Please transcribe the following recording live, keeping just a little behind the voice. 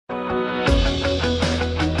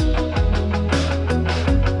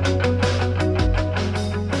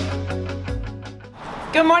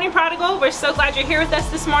Good morning, Prodigal. We're so glad you're here with us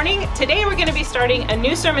this morning. Today we're going to be starting a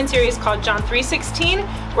new sermon series called John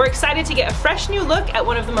 3:16. We're excited to get a fresh new look at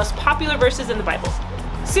one of the most popular verses in the Bible.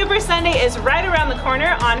 Super Sunday is right around the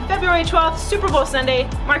corner on February 12th, Super Bowl Sunday.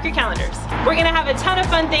 Mark your calendars. We're going to have a ton of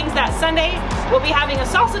fun things that Sunday. We'll be having a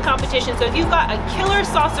salsa competition, so if you've got a killer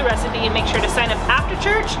salsa recipe, make sure to sign up after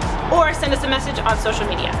church or send us a message on social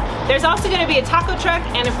media. There's also going to be a taco truck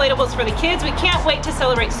and inflatables for the kids. We can't wait to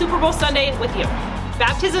celebrate Super Bowl Sunday with you.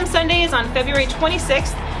 Baptism Sunday is on February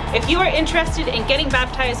 26th. If you are interested in getting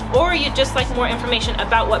baptized or you'd just like more information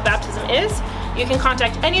about what baptism is, you can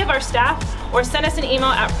contact any of our staff or send us an email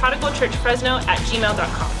at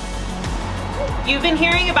prodigalchurchfresno@gmail.com. You've been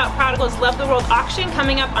hearing about Prodigal's Love the World auction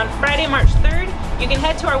coming up on Friday, March 3rd. You can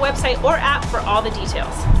head to our website or app for all the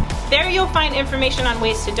details. There you'll find information on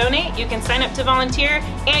ways to donate, you can sign up to volunteer,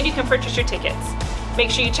 and you can purchase your tickets. Make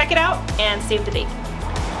sure you check it out and save the date.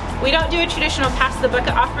 We don't do a traditional pass the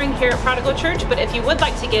bucket offering here at Prodigal Church, but if you would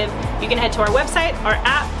like to give, you can head to our website, our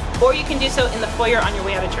app, or you can do so in the foyer on your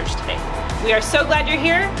way out of church today. We are so glad you're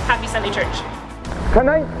here. Happy Sunday, church.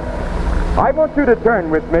 Tonight, I want you to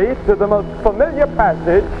turn with me to the most familiar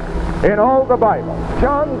passage in all the Bible.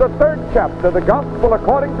 John, the 3rd chapter, the Gospel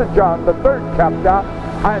according to John, the 3rd chapter,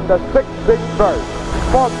 and the 6th verse.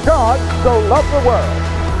 For God so loved the world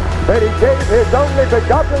that he gave his only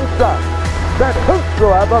begotten Son, that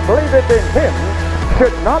whosoever believeth in him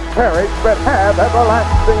should not perish but have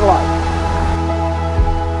everlasting life.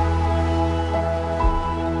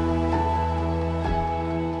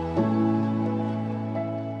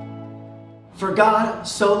 For God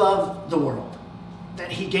so loved the world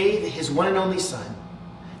that he gave his one and only Son,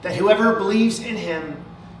 that whoever believes in him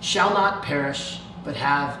shall not perish but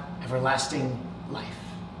have everlasting life.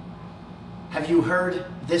 Have you heard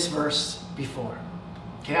this verse before?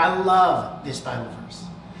 Okay, I love this Bible verse.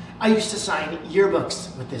 I used to sign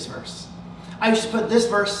yearbooks with this verse. I used to put this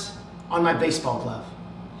verse on my baseball glove.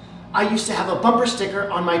 I used to have a bumper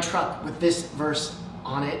sticker on my truck with this verse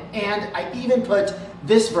on it, and I even put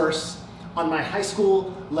this verse on my high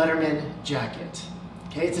school Letterman jacket.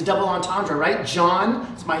 Okay, it's a double entendre, right? John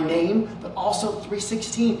is my name, but also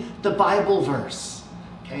 3:16, the Bible verse.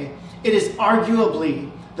 Okay, it is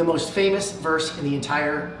arguably the most famous verse in the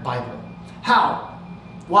entire Bible. How?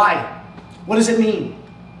 Why? What does it mean?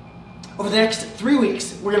 Over the next 3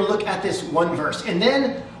 weeks, we're going to look at this one verse, and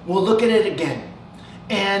then we'll look at it again.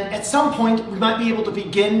 And at some point, we might be able to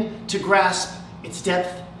begin to grasp its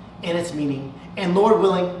depth and its meaning, and Lord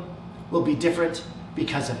willing, will be different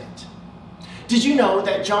because of it. Did you know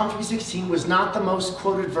that John 3:16 was not the most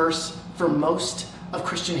quoted verse for most of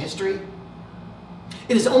Christian history?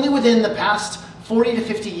 It is only within the past 40 to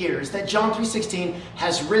 50 years that John 3:16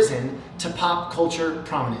 has risen to pop culture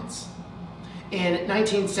prominence. In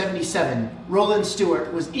 1977, Roland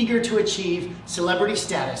Stewart was eager to achieve celebrity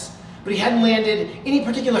status, but he hadn't landed any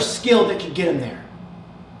particular skill that could get him there.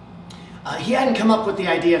 He hadn't come up with the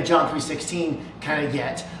idea of John 3:16 kind of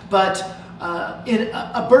yet, but in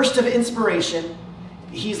a burst of inspiration,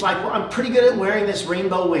 he's like, well, I'm pretty good at wearing this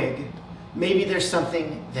rainbow wig. Maybe there's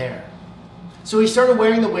something there. So he started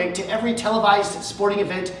wearing the wig to every televised sporting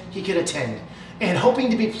event he could attend, and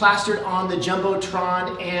hoping to be plastered on the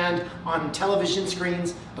Jumbotron and on television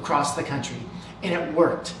screens across the country. And it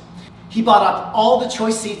worked. He bought up all the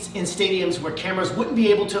choice seats in stadiums where cameras wouldn't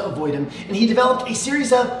be able to avoid him, and he developed a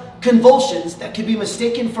series of convulsions that could be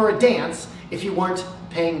mistaken for a dance if you weren't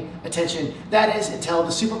paying attention. That is until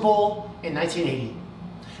the Super Bowl in 1980.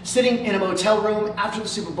 Sitting in a motel room after the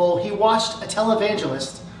Super Bowl, he watched a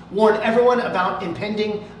televangelist warn everyone about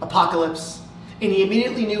impending apocalypse, and he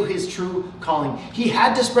immediately knew his true calling. He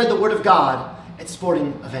had to spread the word of God at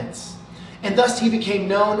sporting events. And thus he became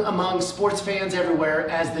known among sports fans everywhere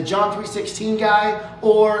as the John 3:16 guy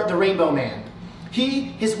or the Rainbow Man.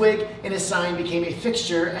 He, his wig, and his sign became a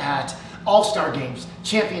fixture at all-star games,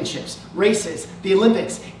 championships, races, the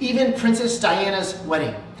Olympics, even Princess Diana's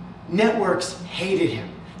wedding. Networks hated him.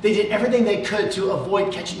 They did everything they could to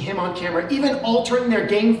avoid catching him on camera, even altering their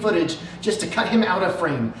game footage just to cut him out of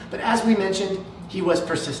frame. But as we mentioned, he was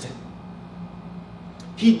persistent.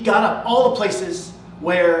 He got up all the places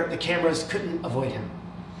where the cameras couldn't avoid him.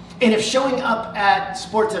 And if showing up at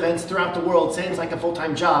sports events throughout the world seems like a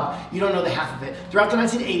full-time job, you don't know the half of it. Throughout the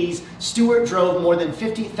 1980s, Stewart drove more than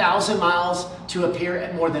 50,000 miles to appear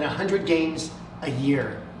at more than 100 games a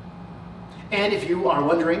year. And if you are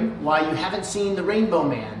wondering why you haven't seen the Rainbow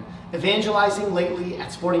Man evangelizing lately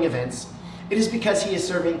at sporting events, it is because he is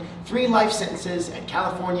serving 3 life sentences at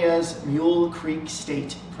California's Mule Creek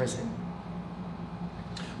State Prison.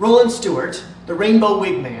 Roland Stewart, the Rainbow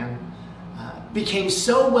Wig Man, became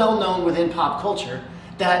so well known within pop culture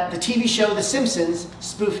that the TV show The Simpsons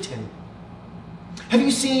spoofed him. Have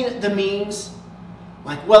you seen the memes?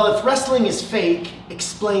 Like, well, if wrestling is fake,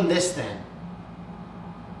 explain this then.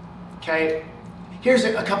 Okay, here's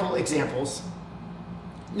a couple examples.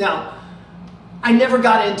 Now, I never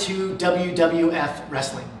got into WWF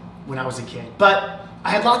wrestling when I was a kid, but I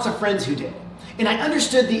had lots of friends who did. And I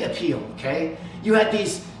understood the appeal, okay? You had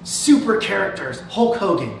these super characters, Hulk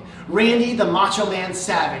Hogan, Randy the Macho Man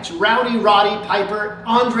Savage, Rowdy Roddy Piper,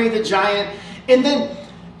 Andre the Giant, and then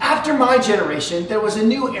after my generation, there was a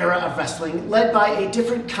new era of wrestling led by a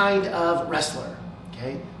different kind of wrestler,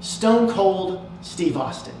 okay? Stone Cold Steve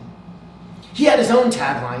Austin. He had his own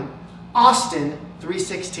tagline, Austin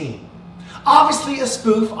 3:16. Obviously a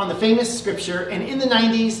spoof on the famous scripture, and in the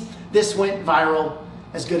 90s, this went viral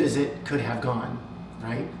as good as it could have gone,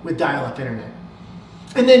 right? With dial-up internet.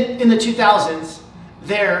 And then in the 2000s,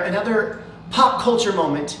 another pop culture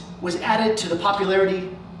moment was added to the popularity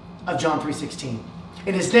of John 3:16.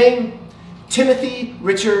 And his name, Timothy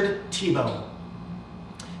Richard Tebow.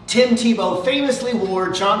 Tim Tebow famously wore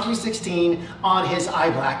John 3:16 on his eye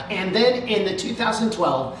black, and then in the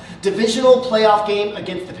 2012 divisional playoff game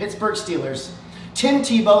against the Pittsburgh Steelers, Tim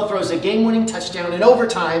Tebow throws a game-winning touchdown in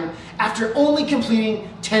overtime after only completing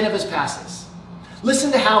 10 of his passes.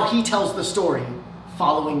 Listen to how he tells the story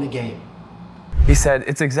following the game. He said,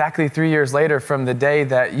 it's exactly 3 years later from the day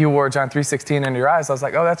that you wore John 3:16 under your eyes. I was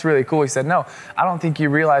like, oh, that's really cool. He said, no, I don't think you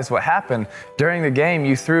realize what happened. During the game,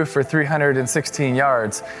 you threw for 316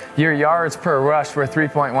 yards. Your yards per rush were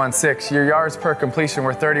 3.16. Your yards per completion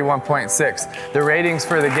were 31.6. The ratings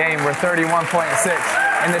for the game were 31.6.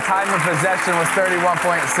 And the time of possession was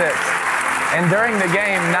 31.6. And during the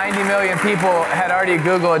game, 90 million people had already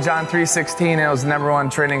Googled John 3:16, and it was the #1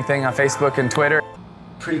 trending thing on Facebook and Twitter.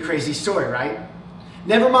 Pretty crazy story, right?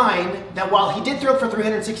 Never mind that while he did throw for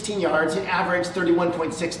 316 yards and averaged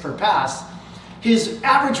 31.6 per pass, his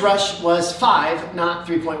average rush was 5, not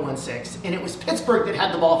 3.16, and it was Pittsburgh that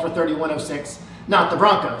had the ball for 31.06, not the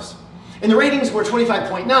Broncos. And the ratings were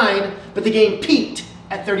 25.9, but the game peaked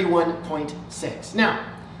at 31.6. Now,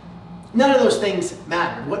 none of those things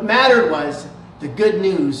mattered. What mattered was the good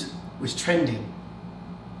news was trending.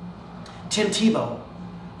 Tim Tebow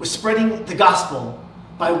was spreading the gospel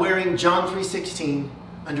by wearing John 3:16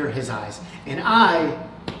 under his eyes. And I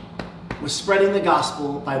was spreading the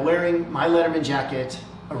gospel by wearing my Letterman jacket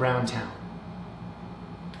around town.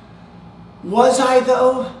 Was I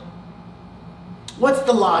though? What's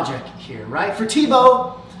the logic here, right? For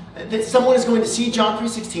Tebow, that someone is going to see John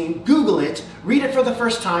 3:16, Google it, read it for the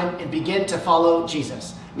first time, and begin to follow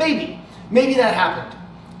Jesus. Maybe that happened.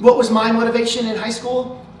 What was my motivation in high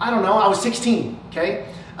school? I don't know, I was 16, okay?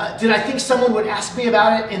 Did I think someone would ask me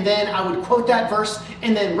about it and then I would quote that verse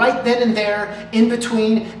and then right then and there in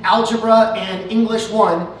between algebra and English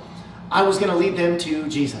 1, I was going to lead them to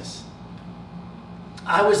Jesus.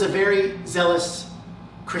 I was a very zealous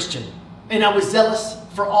Christian, and I was zealous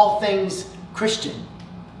for all things Christian.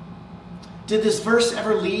 Did this verse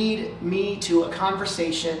ever lead me to a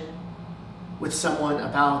conversation with someone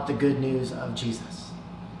about the good news of Jesus?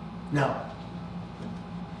 No.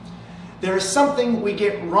 There is something we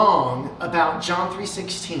get wrong about John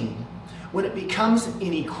 3:16 when it becomes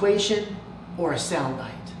an equation or a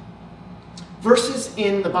soundbite. Verses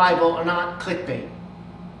in the Bible are not clickbait.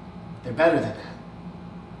 They're better than that.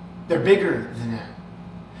 They're bigger than that.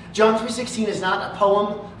 John 3:16 is not a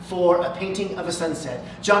poem for a painting of a sunset.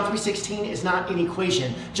 John 3:16 is not an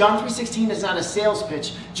equation. John 3:16 is not a sales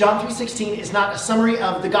pitch. John 3:16 is not a summary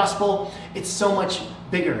of the gospel. It's so much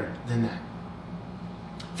bigger than that.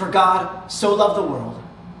 For God so loved the world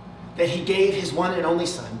that he gave his one and only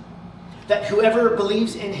Son, that whoever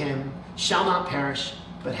believes in him shall not perish,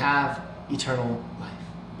 but have eternal life.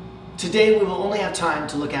 Today we will only have time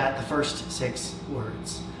to look at the first 6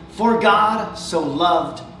 words. For God so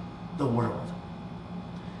loved the world.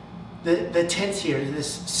 The tense here,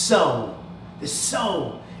 this so, it's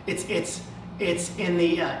in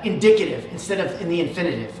the indicative instead of in the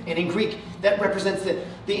infinitive. And in Greek, that represents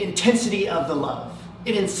the intensity of the love.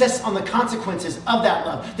 It insists on the consequences of that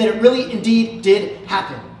love, that it really indeed did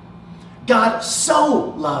happen. God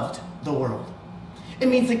so loved the world. It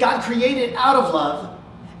means that God created out of love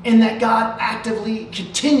and that God actively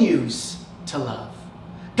continues to love.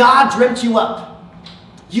 God dreamt you up.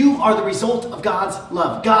 You are the result of God's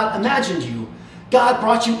love. God imagined you. God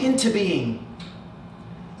brought you into being.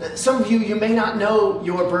 Some of you may not know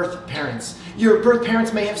your birth parents. Your birth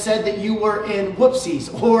parents may have said that you were in whoopsies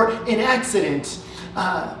or an accident.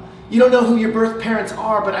 You don't know who your birth parents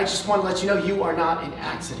are, but I just want to let you know you are not an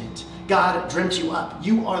accident. God dreamt you up.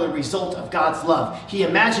 You are the result of God's love. He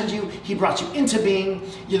imagined you. He brought you into being.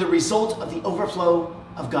 You're the result of the overflow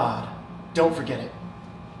of God. Don't forget it.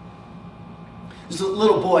 There's a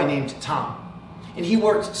little boy named Tom, and he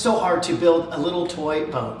worked so hard to build a little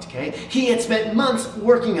toy boat, okay? He had spent months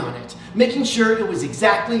working on it, making sure it was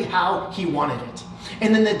exactly how he wanted it.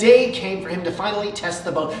 And then the day came for him to finally test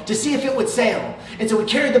the boat, to see if it would sail. And so he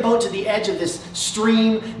carried the boat to the edge of this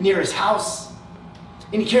stream near his house,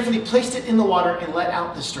 and he carefully placed it in the water and let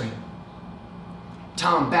out the stream.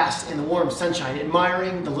 Tom basked in the warm sunshine,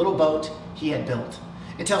 admiring the little boat he had built,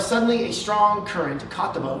 until suddenly a strong current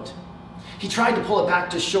caught the boat. He tried to pull it back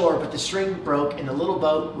to shore, but the string broke and the little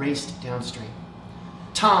boat raced downstream.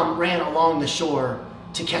 Tom ran along the shore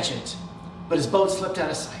to catch it, but his boat slipped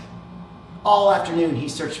out of sight. All afternoon he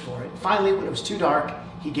searched for it. Finally, when it was too dark,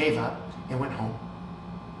 he gave up and went home.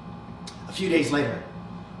 A few days later,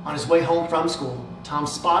 on his way home from school, Tom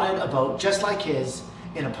spotted a boat just like his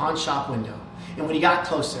in a pawn shop window. And when he got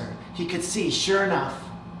closer, he could see, sure enough,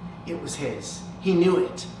 it was his. He knew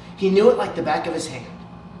it. He knew it like the back of his hand.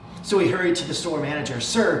 So he hurried to the store manager.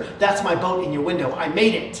 "Sir, that's my boat in your window. I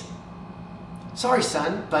made it." "Sorry,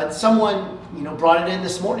 son, but someone, brought it in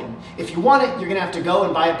this morning. If you want it, you're going to have to go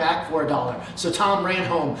and buy it back for $1. So Tom ran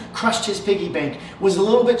home, crushed his piggy bank, was a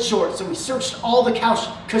little bit short, so he searched all the couch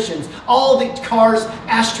cushions, all the car's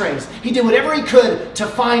ashtrays. He did whatever he could to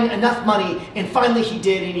find enough money, and finally he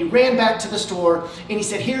did, and he ran back to the store, and he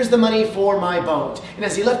said, "Here's the money for my boat." And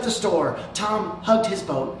as he left the store, Tom hugged his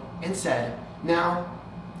boat and said, "Now,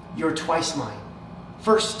 you're twice mine.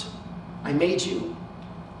 First, I made you,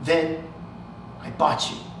 then I bought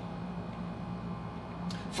you."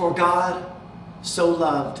 For God so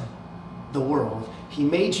loved the world. He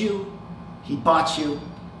made you, he bought you,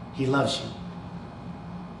 he loves you.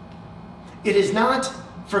 It is not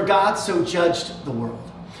for God so judged the world.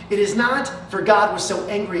 It is not for God was so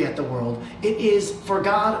angry at the world. It is for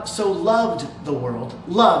God so loved the world.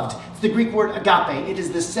 Loved. It's the Greek word agape. It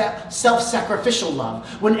is the self-sacrificial love.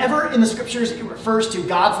 Whenever in the scriptures it refers to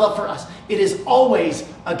God's love for us, it is always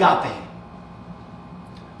agape.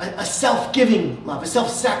 A self-giving love, a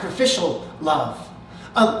self-sacrificial love.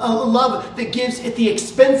 A love that gives at the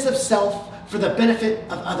expense of self for the benefit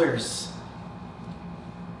of others.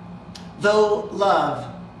 Though love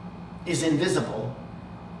is invisible,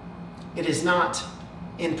 it is not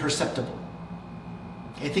imperceptible.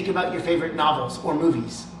 Okay, think about your favorite novels or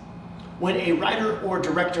movies. When a writer or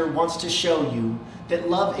director wants to show you that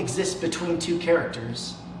love exists between two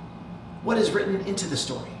characters, what is written into the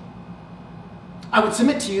story? I would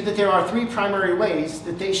submit to you that there are three primary ways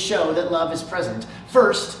that they show that love is present.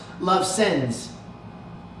 First, love sends.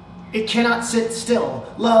 It cannot sit still.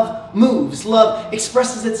 Love moves. Love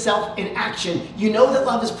expresses itself in action. You know that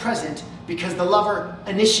love is present because the lover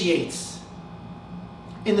initiates.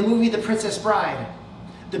 In the movie The Princess Bride,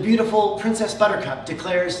 the beautiful Princess Buttercup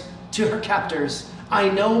declares to her captors, "I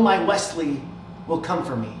know my Wesley will come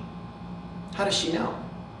for me." How does she know?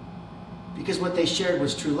 Because what they shared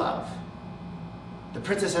was true love. The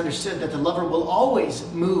princess understood that the lover will always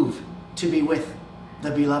move to be with the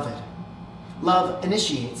beloved. Love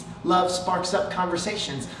initiates. Love sparks up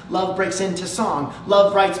conversations. Love breaks into song.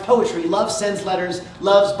 Love writes poetry. Love sends letters.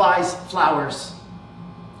 Love buys flowers.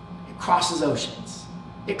 It crosses oceans.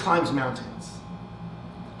 It climbs mountains.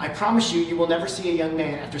 I promise you, you will never see a young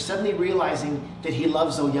man, after suddenly realizing that he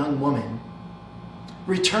loves a young woman,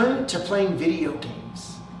 return to playing video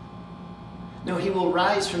games. No, he will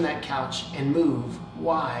rise from that couch and move.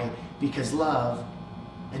 Why? Because love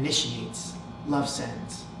initiates. Love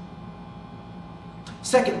sends.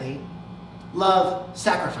 Secondly, love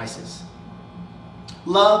sacrifices.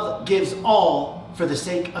 Love gives all for the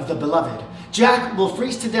sake of the beloved. Jack will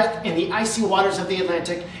freeze to death in the icy waters of the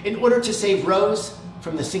Atlantic in order to save Rose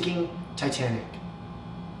from the sinking Titanic.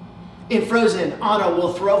 In Frozen, Anna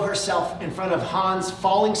will throw herself in front of Hans'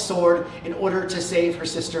 falling sword in order to save her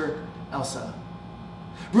sister Elsa.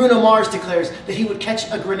 Bruno Mars declares that he would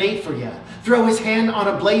catch a grenade for you, throw his hand on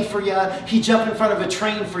a blade for you, he'd jump in front of a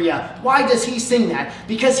train for you. Why does he sing that?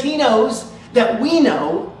 Because he knows that we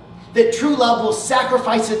know that true love will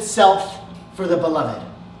sacrifice itself for the beloved.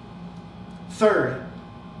 Third,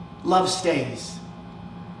 love stays.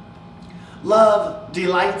 Love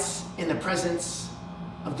delights in the presence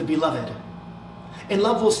of the beloved. And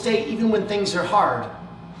love will stay even when things are hard.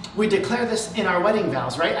 We declare this in our wedding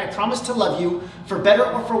vows, right? I promise to love you for better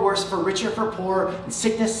or for worse, for richer, for poor, in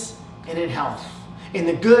sickness and in health, in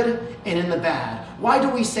the good and in the bad. Why do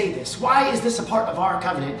we say this? Why is this a part of our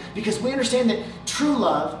covenant? Because we understand that true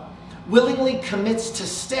love willingly commits to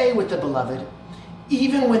stay with the beloved,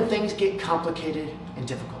 even when things get complicated and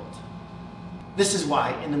difficult. This is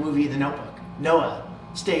why in the movie The Notebook, Noah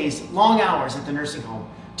stays long hours at the nursing home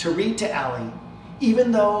to read to Allie,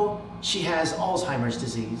 even though she has Alzheimer's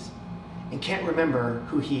disease and can't remember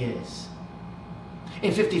who he is.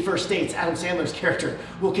 In 50 First Dates, Adam Sandler's character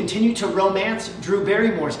will continue to romance Drew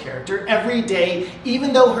Barrymore's character every day,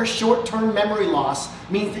 even though her short-term memory loss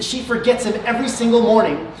means that she forgets him every single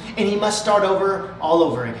morning and he must start over all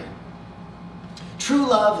over again. True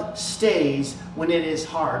love stays when it is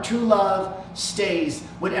hard. True love stays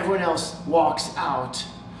when everyone else walks out.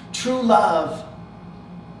 True love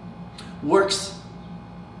works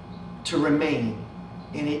to remain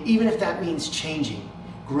in it, even if that means changing,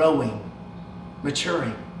 growing,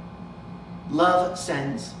 maturing. Love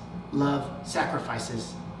sends, love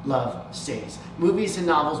sacrifices, love stays. Movies and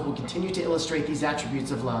novels will continue to illustrate these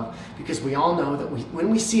attributes of love because we all know that when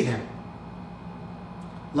we see them,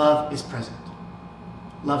 love is present.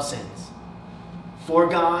 Love sends. For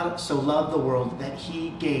God so loved the world that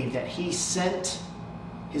he gave, that he sent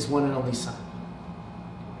his one and only Son.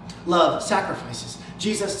 Love sacrifices.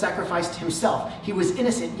 Jesus sacrificed himself. He was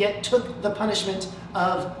innocent, yet took the punishment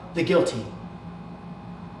of the guilty.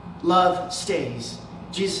 Love stays.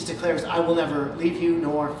 Jesus declares, I will never leave you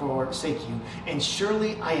nor forsake you. And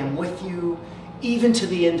surely I am with you even to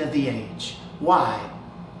the end of the age. Why?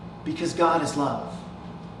 Because God is love.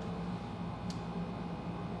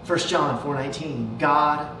 1 John 4:19,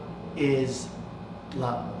 God is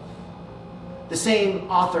love. The same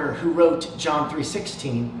author who wrote John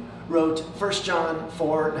 3:16 wrote 1 John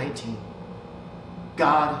 4:19.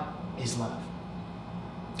 God is love.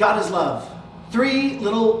 God is love. 3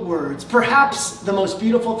 little words, perhaps the most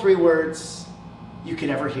beautiful 3 words you could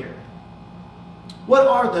ever hear. What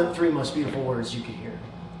are the 3 most beautiful words you could hear?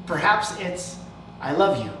 Perhaps it's, I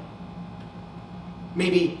love you.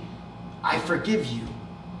 Maybe, I forgive you.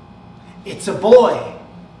 It's a boy.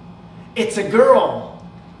 It's a girl.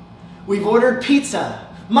 We've ordered pizza.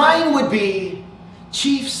 Mine would be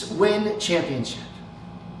Chiefs win championship.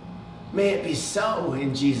 May it be so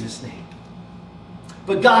in Jesus' name.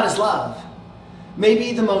 But God is love.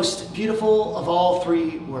 Maybe the most beautiful of all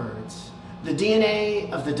 3 words. The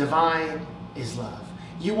DNA of the divine is love.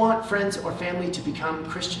 You want friends or family to become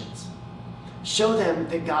Christians. Show them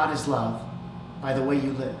that God is love by the way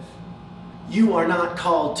you live. You are not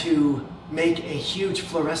called to make a huge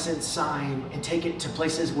fluorescent sign and take it to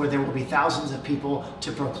places where there will be thousands of people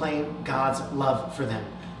to proclaim God's love for them.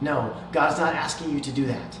 No, God's not asking you to do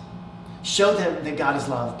that. Show them that God is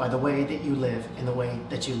love by the way that you live and the way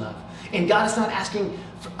that you love. And God is not asking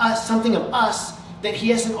for us something of us that he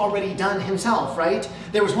hasn't already done himself, right?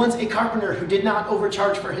 There was once a carpenter who did not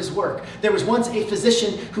overcharge for his work. There was once a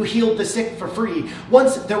physician who healed the sick for free.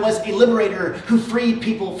 Once there was a liberator who freed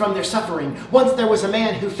people from their suffering. Once there was a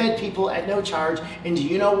man who fed people at no charge. And do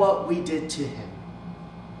you know what we did to him?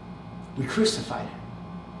 We crucified him.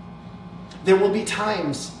 There will be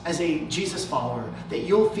times as a Jesus follower that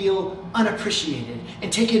you'll feel unappreciated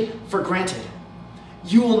and taken for granted.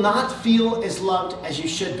 You will not feel as loved as you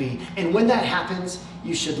should be. And when that happens,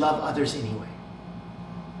 you should love others anyway.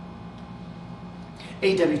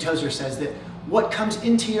 A.W. Tozer says that what comes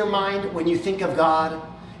into your mind when you think of God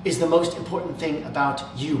is the most important thing about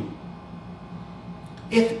you.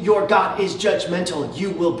 If your God is judgmental, you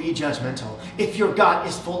will be judgmental. If your God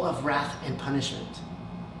is full of wrath and punishment,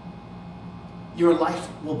 your life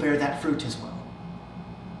will bear that fruit as well.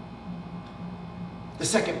 The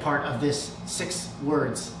second part of this 6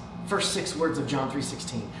 words, first 6 words of John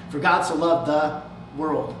 3:16. For God so loved the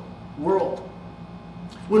world. World.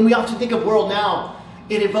 When we often think of world now,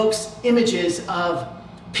 it evokes images of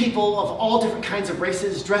people of all different kinds of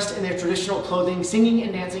races dressed in their traditional clothing, singing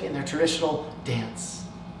and dancing in their traditional dance.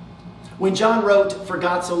 When John wrote, For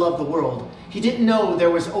God so loved the world, he didn't know there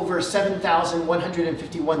was over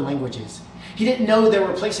 7,151 languages. He didn't know there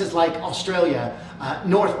were places like Australia,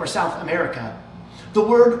 North or South America. The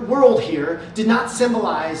word world here did not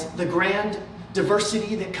symbolize the grand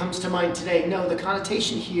diversity that comes to mind today. No, the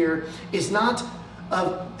connotation here is not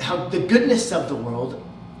of how the goodness of the world,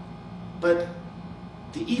 but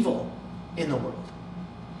the evil in the world,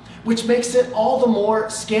 which makes it all the more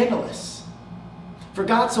scandalous. For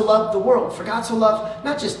God so loved the world. For God so loved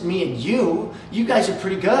not just me and you. You guys are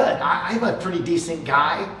pretty good. I'm a pretty decent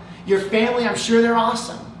guy. Your family, I'm sure they're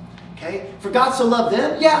awesome. Okay? For God so loved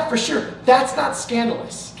them? Yeah, for sure. That's not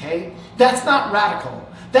scandalous. Okay? That's not radical.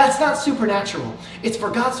 That's not supernatural. It's for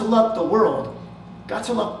God so loved the world. God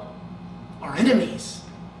so loved our enemies.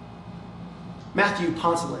 Matthew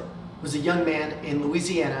Poncelet was a young man in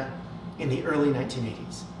Louisiana in the early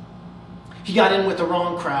 1980s. He got in with the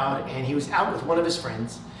wrong crowd and he was out with one of his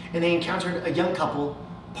friends and they encountered a young couple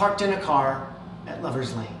parked in a car at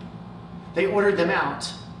Lover's Lane. They ordered them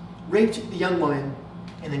out, raped the young woman,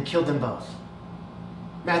 and then killed them both.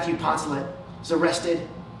 Matthew Poncelet is arrested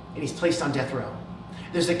and he's placed on death row.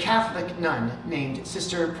 There's a Catholic nun named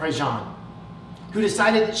Sister Prejean who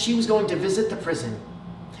decided that she was going to visit the prison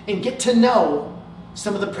and get to know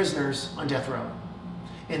some of the prisoners on death row.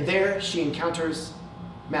 And there she encounters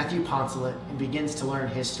Matthew Poncelet and begins to learn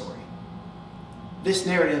his story. This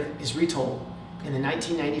narrative is retold in the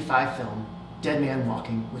 1995 film Dead Man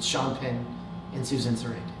Walking with Sean Penn and Susan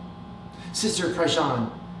Sarandon. Sister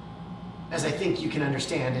Prejean, as I think you can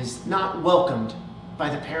understand, is not welcomed by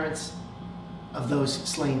the parents of those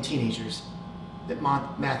slain teenagers that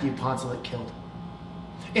Matthew Poncelet killed.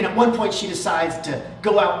 And at one point she decides to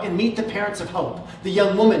go out and meet the parents of Hope, the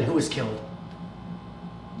young woman who was killed.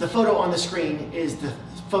 The photo on the screen is the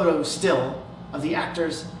photo still of the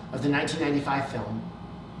actors of the 1995 film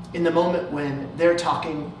in the moment when they're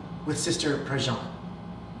talking with Sister Prejean.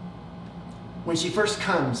 When she first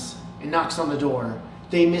comes and knocks on the door,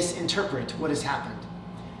 they misinterpret what has happened.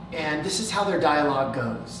 And this is how their dialogue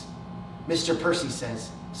goes. Mr. Percy says,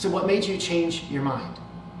 "So what made you change your mind?"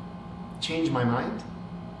 "Change my mind?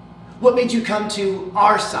 What made you come to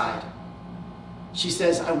our side?" She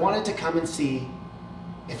says, "I wanted to come and see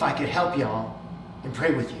if I could help y'all and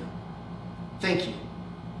pray with you. Thank you."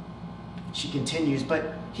 She continues,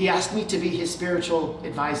 "But he asked me to be his spiritual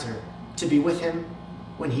advisor, to be with him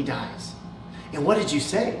when he dies." "And what did you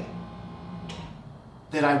say?"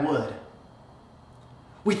 "That I would."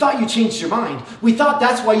 "We thought you changed your mind. We thought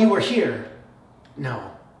that's why you were here."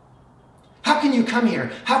 "No." "How can you come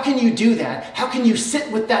here? How can you do that? How can you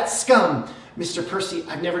sit with that scum?" "Mr. Percy,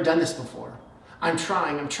 I've never done this before. I'm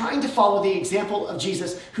trying to follow the example of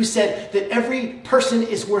Jesus, who said that every person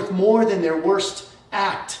is worth more than their worst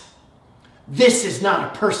act." "This is not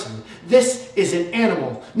a person. This is an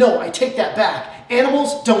animal." "No, I take that back.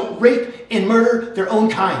 Animals don't rape and murder their own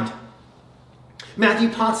kind." Matthew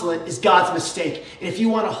Poncelet is God's mistake. And if you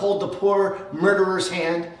want to hold the poor murderer's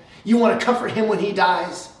hand, you want to comfort him when he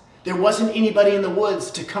dies, there wasn't anybody in the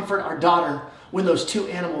woods to comfort our daughter when those two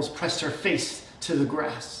animals pressed her face to the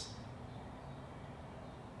grass.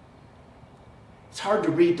 It's hard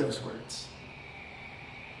to read those words.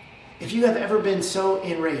 If you have ever been so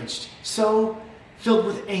enraged, so filled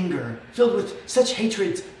with anger, filled with such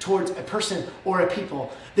hatred towards a person or a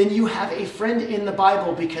people, then you have a friend in the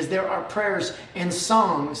Bible, because there are prayers and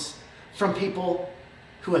songs from people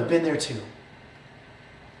who have been there too.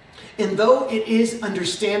 And though it is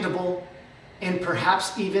understandable and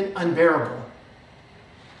perhaps even unbearable,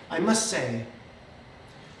 I must say,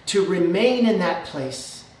 to remain in that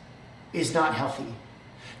place is not healthy.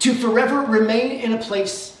 To forever remain in a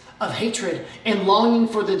place of hatred and longing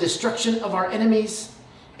for the destruction of our enemies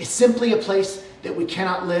is simply a place that we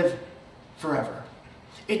cannot live forever.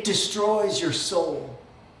 It destroys your soul,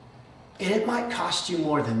 and it might cost you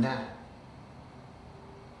more than that.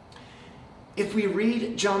 If we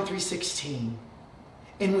read John 3:16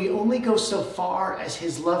 and we only go so far as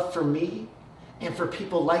his love for me and for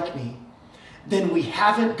people like me, then we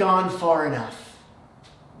haven't gone far enough.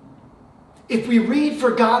 If we read,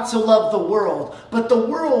 "For God so loved the world," but the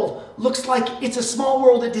world looks like it's a small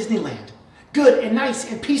world at Disneyland, good and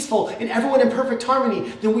nice and peaceful and everyone in perfect harmony,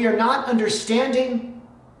 then we are not understanding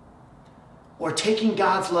or taking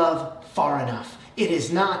God's love far enough. It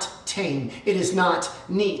is not tame. It is not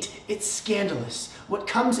neat. It's scandalous. What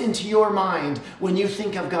comes into your mind when you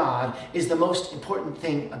think of God is the most important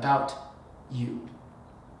thing about you.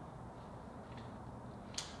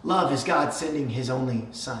 Love is God sending his only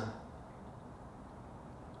Son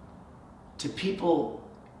to people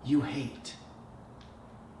you hate.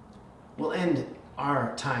 We'll end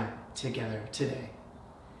our time together today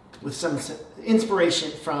with some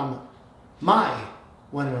inspiration from my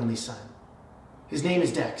one and only son. His name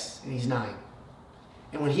is Dex, and he's 9.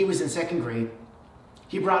 And when he was in 2nd grade,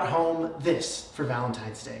 he brought home this for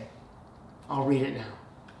Valentine's Day. I'll read it now.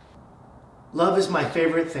 "Love is my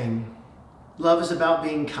favorite thing. Love is about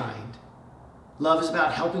being kind. Love is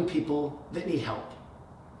about helping people that need help.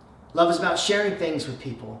 Love is about sharing things with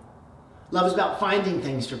people. Love is about finding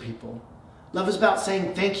things for people. Love is about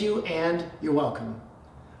saying thank you and you're welcome.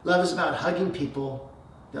 Love is about hugging people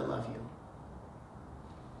that love you."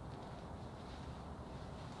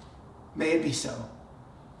 May it be so.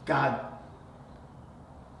 God,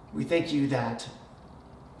 we thank you that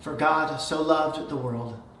for God so loved the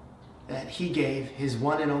world that he gave his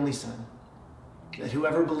one and only Son, that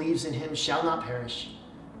whoever believes in him shall not perish,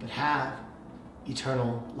 but have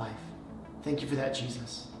eternal life. Thank you for that,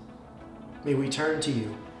 Jesus. May we turn to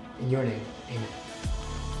you in your name. Amen.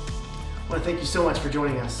 I want to thank you so much for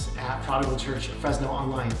joining us at Prodigal Church Fresno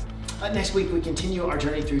Online. Next week, we continue our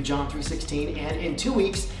journey through John 3:16, and in 2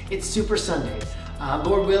 weeks, it's Super Sunday.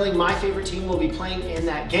 Lord willing, my favorite team will be playing in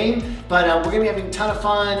that game, but we're going to be having a ton of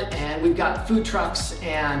fun, and we've got food trucks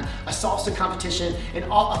and a salsa competition and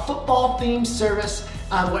a football-themed service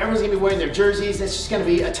where everyone's going to be wearing their jerseys. It's just going to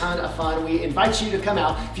be a ton of fun. We invite you to come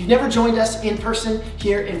out. If you've never joined us in person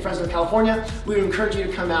here in Fresno, California, we would encourage you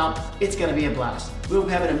to come out. It's going to be a blast. We hope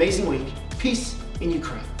you have an amazing week. Peace in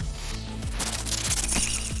Ukraine.